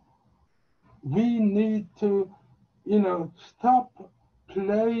experiences. We need to, stop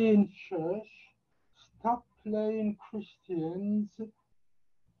playing church, stop playing Christians,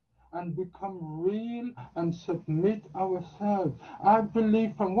 and become real and submit ourselves. I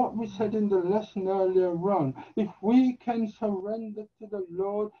believe from what we said in the lesson earlier on, if we can surrender to the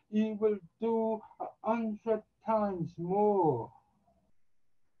Lord, He will do 100 times more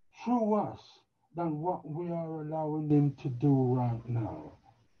through us than what we are allowing Him to do right now.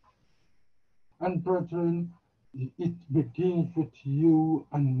 And brethren, it begins with you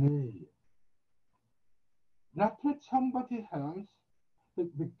and me. Not with somebody else,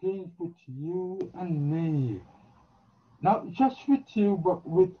 it begins with you and me. Not just with you, but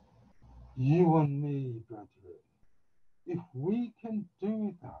with you and me, brethren. If we can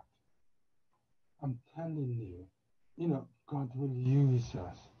do that, I'm telling you, God will use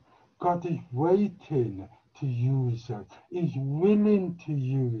us. God is waiting to use us. He's willing to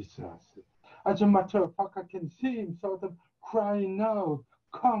use us. As a matter of fact, I can see him sort of crying out,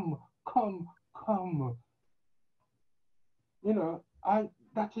 come, come, come.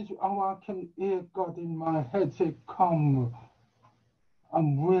 That is how I can hear God in my head say, come,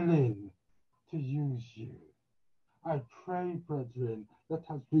 I'm willing to use you. I pray, brethren, that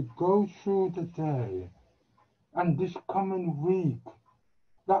as we go through the day and this coming week,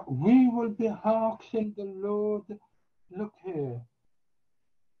 that we will be asking the Lord, look here,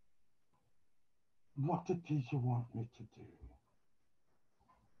 what it is you want me to do.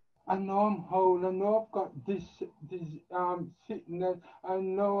 I know I'm whole. I know I've got this sickness. I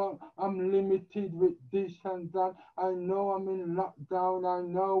know I'm limited with this and that. I know I'm in lockdown. I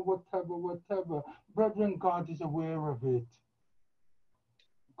know whatever. Brethren, God is aware of it.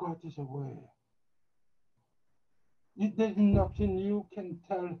 God is aware. There's nothing you can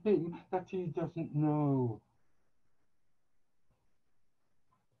tell him that he doesn't know.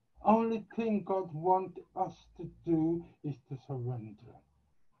 Only thing God wants us to do is to surrender.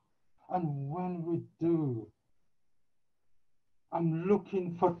 And when we do, I'm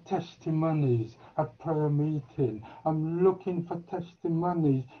looking for testimonies at prayer meeting. I'm looking for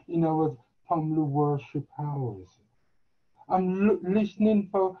testimonies in our family worship hours. I'm listening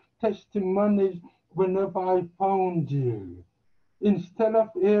for testimonies whenever I found you. Instead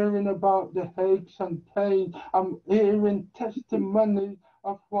of hearing about the aches and pains, I'm hearing testimonies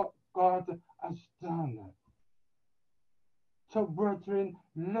of what God has done. So, brethren,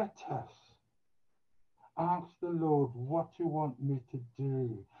 let us ask the Lord what you want me to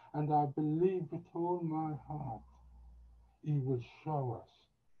do. And I believe with all my heart, he will show us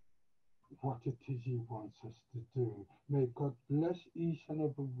what it is he wants us to do. May God bless each and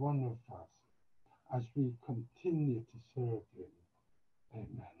every one of us as we continue to serve him.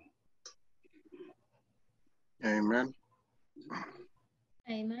 Amen.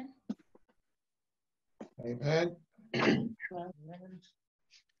 Amen. Amen.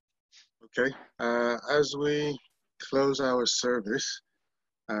 Okay, as we close our service,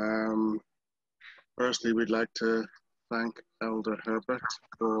 firstly, we'd like to thank Elder Herbert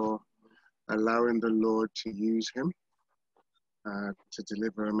for allowing the Lord to use him to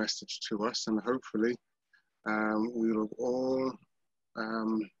deliver a message to us, and hopefully we'll have all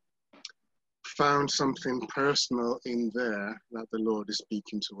found something personal in there that the Lord is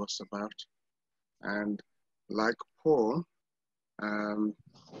speaking to us about. And like Paul,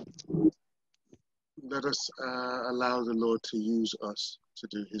 let us allow the Lord to use us to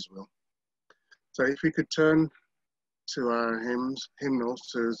do his will. So if we could turn to our hymnals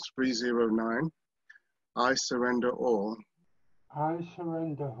to 309, I surrender all. I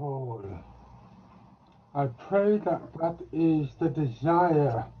surrender all. I pray that that is the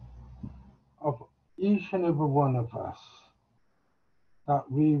desire of each and every one of us, that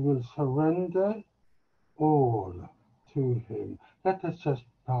we will surrender all to him. Let us just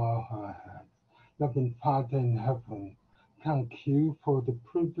bow our heads. Loving Father in heaven, thank you for the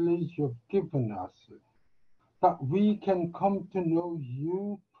privilege you've given us, that we can come to know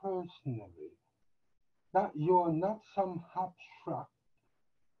you personally, that you're not some abstract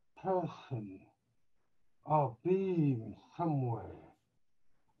person or being somewhere,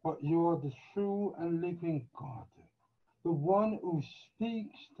 but you're the true and living God, the one who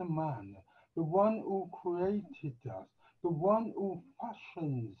speaks to man, the one who created us, the one who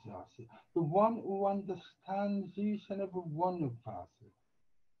fashions us, the one who understands each and every one of us,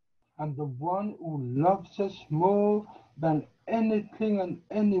 and the one who loves us more than anything and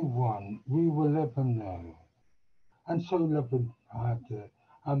anyone we will ever know. And so, loving Father,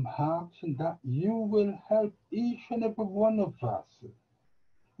 I'm asking that you will help each and every one of us,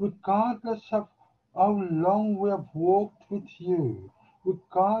 regardless of how long we have walked with you,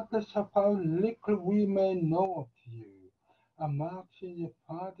 regardless of how little we may know of you. I'm asking you,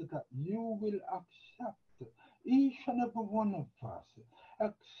 Father, that you will accept each and every one of us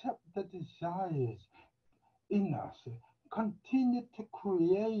accept the desires in us. Continue to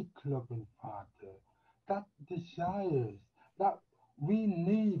create, loving Father, that desires that we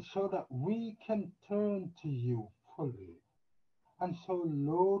need so that we can turn to you fully. And so,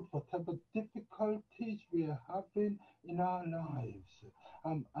 Lord, whatever difficulties we are having in our lives,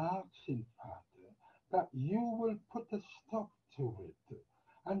 I'm asking, Father, that you will put a stop to it.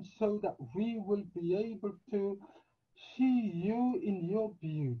 And so that we will be able to see you in your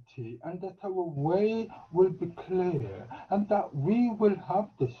beauty, and that our way will be clear, and that we will have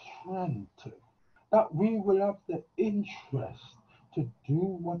the strength, that we will have the interest to do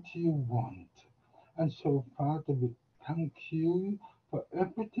what you want. And so, Father, we thank you for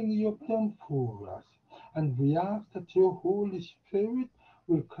everything you've done for us. And we ask that your Holy Spirit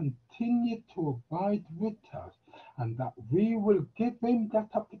will continue to abide with us, and that we will give him that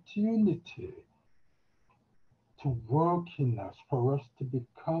opportunity to work in us for us to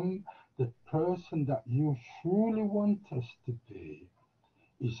become the person that you truly want us to be,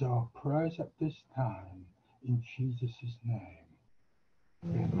 is our prayer at this time. In Jesus' name.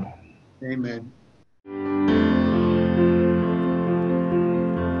 Amen. Amen.